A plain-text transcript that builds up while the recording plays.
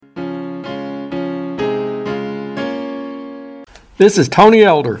This is Tony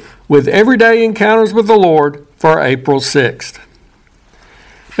Elder with Everyday Encounters with the Lord for April 6th.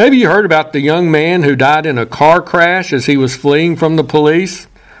 Maybe you heard about the young man who died in a car crash as he was fleeing from the police.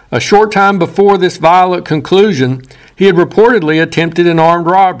 A short time before this violent conclusion, he had reportedly attempted an armed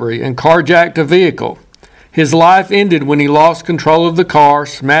robbery and carjacked a vehicle. His life ended when he lost control of the car,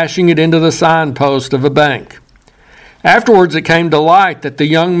 smashing it into the signpost of a bank. Afterwards, it came to light that the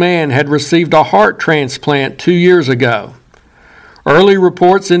young man had received a heart transplant 2 years ago. Early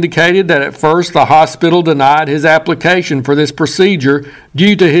reports indicated that at first the hospital denied his application for this procedure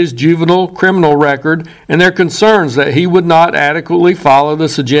due to his juvenile criminal record and their concerns that he would not adequately follow the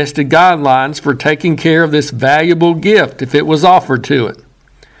suggested guidelines for taking care of this valuable gift if it was offered to it.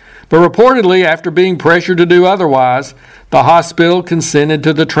 But reportedly, after being pressured to do otherwise, the hospital consented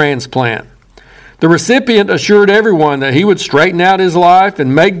to the transplant. The recipient assured everyone that he would straighten out his life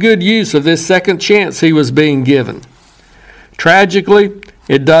and make good use of this second chance he was being given. Tragically,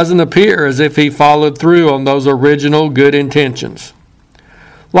 it doesn't appear as if he followed through on those original good intentions.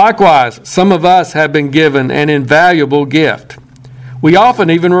 Likewise, some of us have been given an invaluable gift. We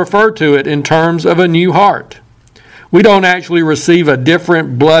often even refer to it in terms of a new heart. We don't actually receive a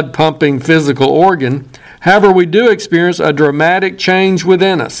different blood-pumping physical organ. However, we do experience a dramatic change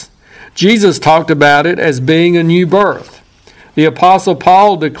within us. Jesus talked about it as being a new birth. The Apostle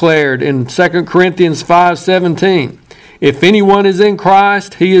Paul declared in 2 Corinthians 5:17, "If anyone is in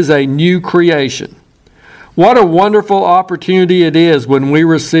Christ, he is a new creation." What a wonderful opportunity it is when we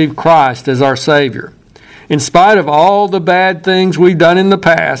receive Christ as our Savior. In spite of all the bad things we've done in the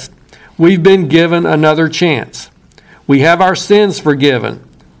past, we've been given another chance. We have our sins forgiven,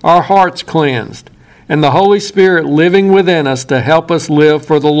 our hearts cleansed, and the Holy Spirit living within us to help us live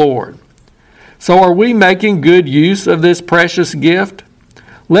for the Lord. So are we making good use of this precious gift?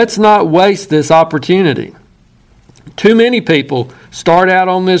 Let's not waste this opportunity. Too many people start out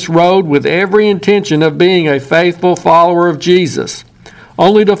on this road with every intention of being a faithful follower of Jesus,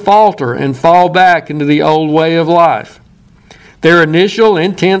 only to falter and fall back into the old way of life. Their initial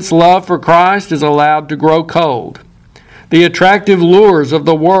intense love for Christ is allowed to grow cold. The attractive lures of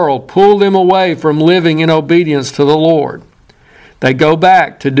the world pull them away from living in obedience to the Lord. They go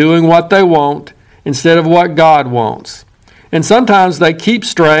back to doing what they want instead of what God wants. And sometimes they keep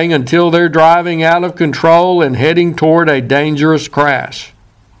straying until they're driving out of control and heading toward a dangerous crash.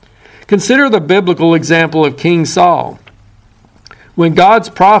 Consider the biblical example of King Saul. When God's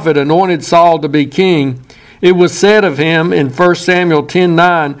prophet anointed Saul to be king, it was said of him in 1 Samuel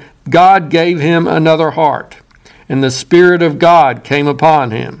 10:9, God gave him another heart, and the Spirit of God came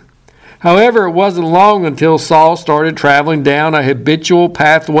upon him. However, it wasn't long until Saul started traveling down a habitual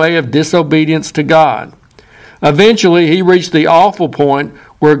pathway of disobedience to God. Eventually, he reached the awful point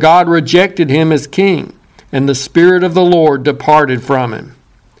where God rejected him as king, and the Spirit of the Lord departed from him.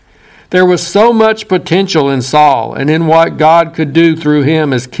 There was so much potential in Saul and in what God could do through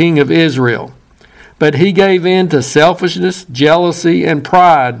him as king of Israel. But he gave in to selfishness, jealousy, and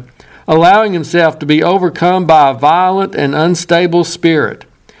pride, allowing himself to be overcome by a violent and unstable spirit.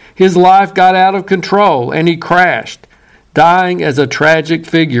 His life got out of control and he crashed, dying as a tragic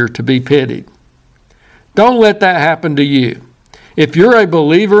figure to be pitied. Don't let that happen to you. If you're a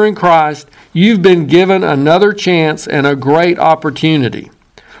believer in Christ, you've been given another chance and a great opportunity.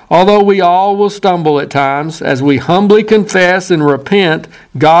 Although we all will stumble at times, as we humbly confess and repent,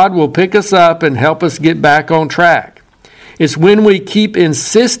 God will pick us up and help us get back on track. It's when we keep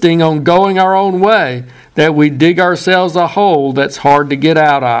insisting on going our own way that we dig ourselves a hole that's hard to get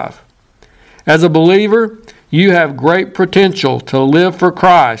out of. As a believer, you have great potential to live for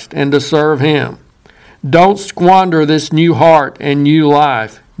Christ and to serve Him. Don't squander this new heart and new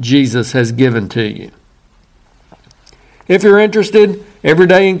life Jesus has given to you. If you're interested,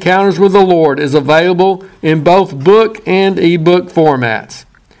 Everyday Encounters with the Lord is available in both book and ebook formats.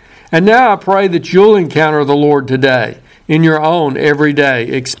 And now I pray that you'll encounter the Lord today in your own everyday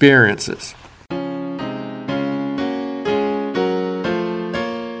experiences.